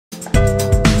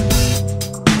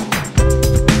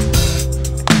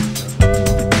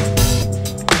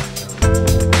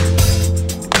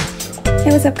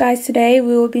What's up guys, today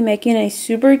we will be making a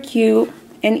super cute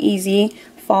and easy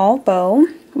fall bow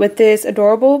with this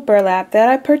adorable burlap that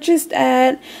I purchased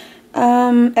at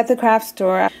the craft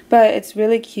store, but it's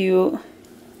really cute.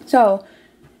 So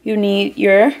you need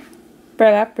your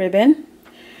burlap ribbon,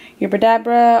 your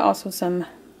Bowdabra, also some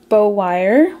bow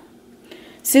wire,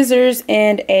 scissors,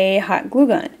 and a hot glue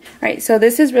gun. Alright, so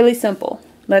this is really simple.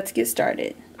 Let's get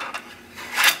started.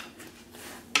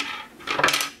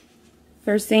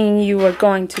 First thing you are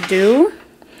going to do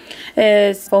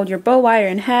is fold your bow wire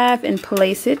in half and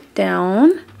place it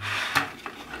down.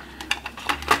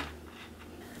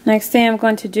 Next thing I'm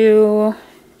going to do,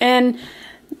 and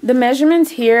the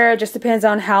measurements here just depends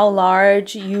on how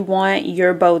large you want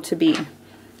your bow to be.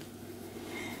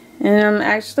 And I'm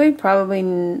actually probably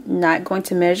not going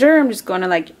to measure, I'm just going to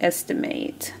like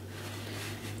estimate.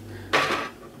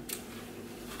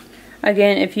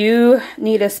 Again, if you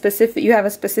need you have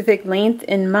a specific length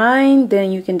in mind,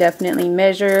 then you can definitely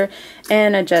measure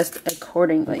and adjust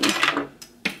accordingly.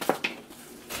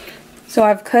 So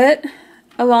I've cut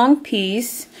a long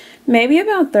piece, maybe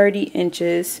about 30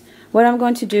 inches. What I'm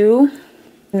going to do,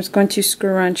 I'm just going to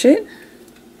scrunch it,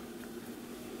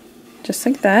 just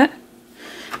like that,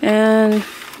 and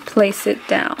place it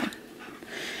down.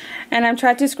 And I'm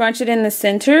trying to scrunch it in the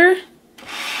center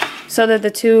so that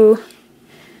the two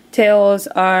tails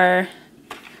are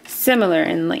similar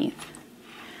in length.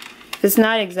 If it's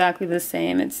not exactly the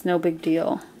same, it's no big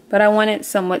deal, but I want it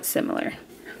somewhat similar.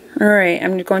 Alright,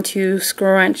 I'm going to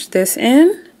scrunch this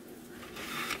in,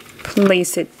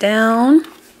 place it down,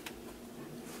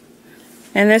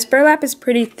 and this burlap is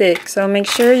pretty thick, so make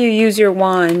sure you use your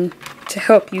wand to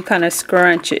help you kind of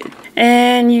scrunch it.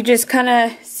 And you just kind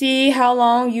of see how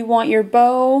long you want your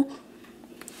bow.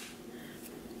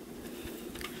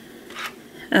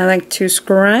 I like to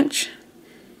scrunch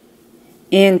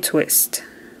and twist.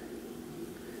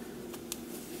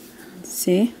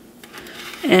 See?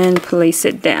 And place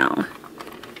it down.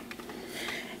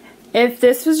 If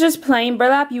this was just plain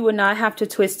burlap, you would not have to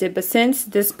twist it. But since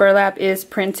this burlap is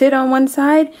printed on one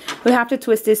side, we have to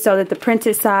twist it so that the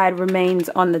printed side remains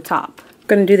on the top. I'm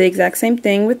going to do the exact same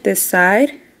thing with this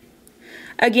side.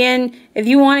 Again, if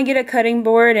you want to get a cutting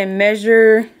board and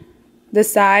measure the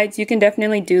sides, you can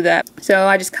definitely do that. So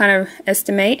I just kind of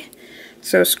estimate.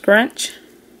 So scrunch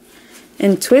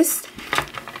and twist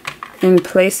and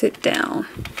place it down.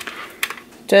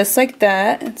 Just like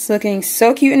that. It's looking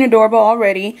so cute and adorable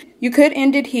already. You could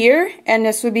end it here and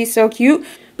this would be so cute,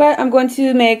 but I'm going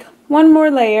to make one more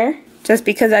layer just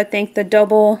because I think the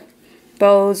double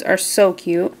bows are so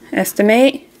cute.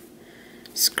 Estimate,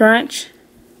 scrunch,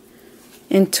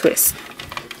 and twist,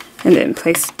 and then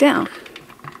place it down.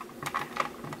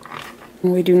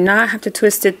 We do not have to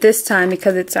twist it this time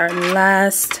because it's our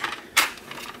last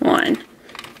one.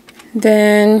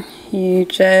 Then you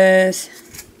just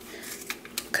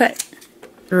cut,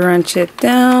 crunch it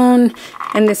down,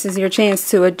 and this is your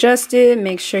chance to adjust it.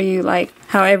 Make sure you like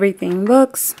how everything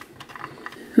looks.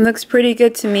 It looks pretty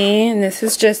good to me, and this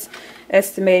is just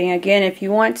estimating. Again, if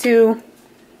you want to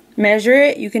measure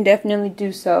it, you can definitely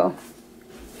do so.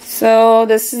 So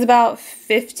this is about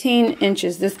 15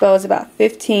 inches. This bow is about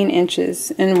 15 inches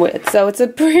in width. So it's a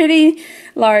pretty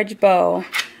large bow.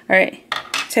 Alright,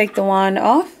 take the wand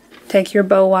off. Take your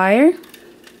bow wire.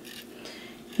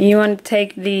 And you want to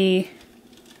take the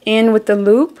end with the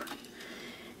loop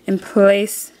and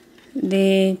place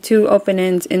the two open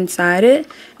ends inside it.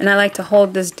 And I like to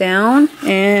hold this down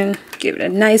and give it a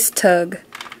nice tug.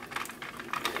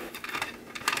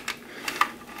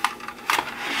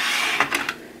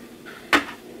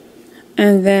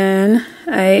 And then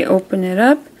I open it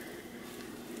up,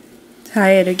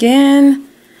 tie it again,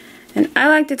 and I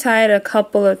like to tie it a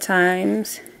couple of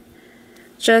times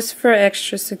just for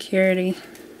extra security.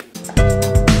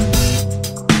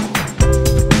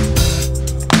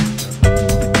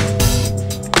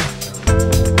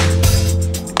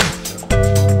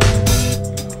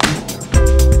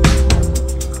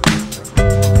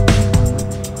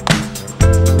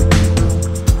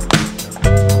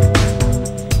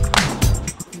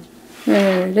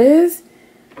 There it is.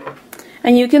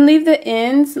 And you can leave the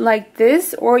ends like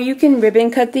this, or you can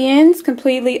ribbon cut the ends,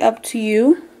 completely up to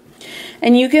you.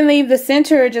 And you can leave the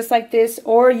center just like this,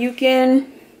 or you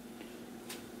can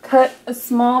cut a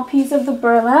small piece of the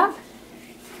burlap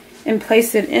and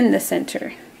place it in the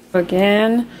center.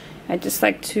 Again, I just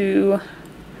like to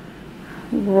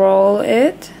roll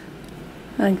it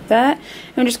like that.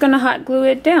 I'm just going to hot glue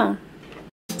it down.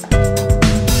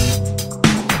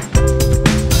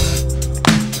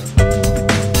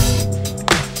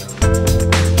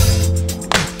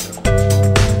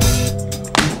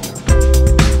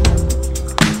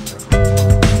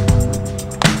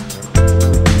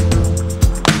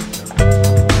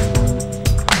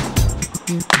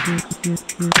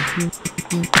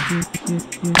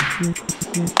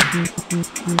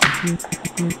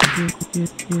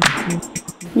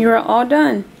 You're all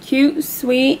done. Cute,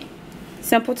 sweet,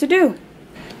 simple to do.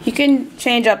 You can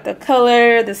change up the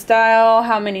color, the style,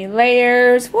 how many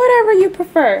layers, whatever you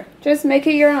prefer. Just make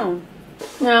it your own.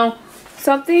 Now,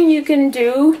 something you can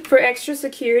do for extra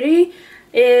security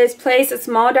is place a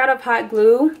small dot of hot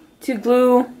glue to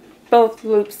glue both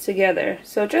loops together.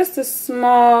 So just a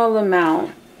small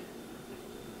amount,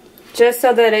 just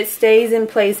so that it stays in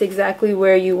place exactly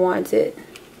where you want it.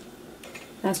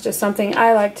 That's just something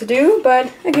I like to do, but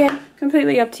again,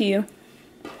 completely up to you.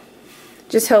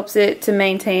 Just helps it to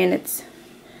maintain its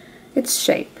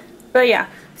shape. But yeah,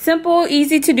 simple,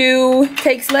 easy to do,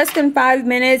 takes less than 5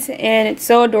 minutes, and it's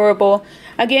so adorable.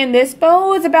 Again, this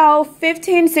bow is about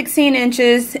 15-16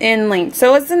 inches in length,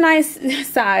 so it's a nice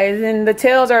size, and the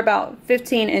tails are about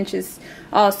 15 inches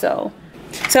also.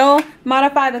 So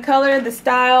modify the color, the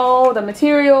style, the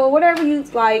material, whatever you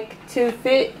like to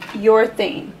fit your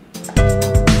theme.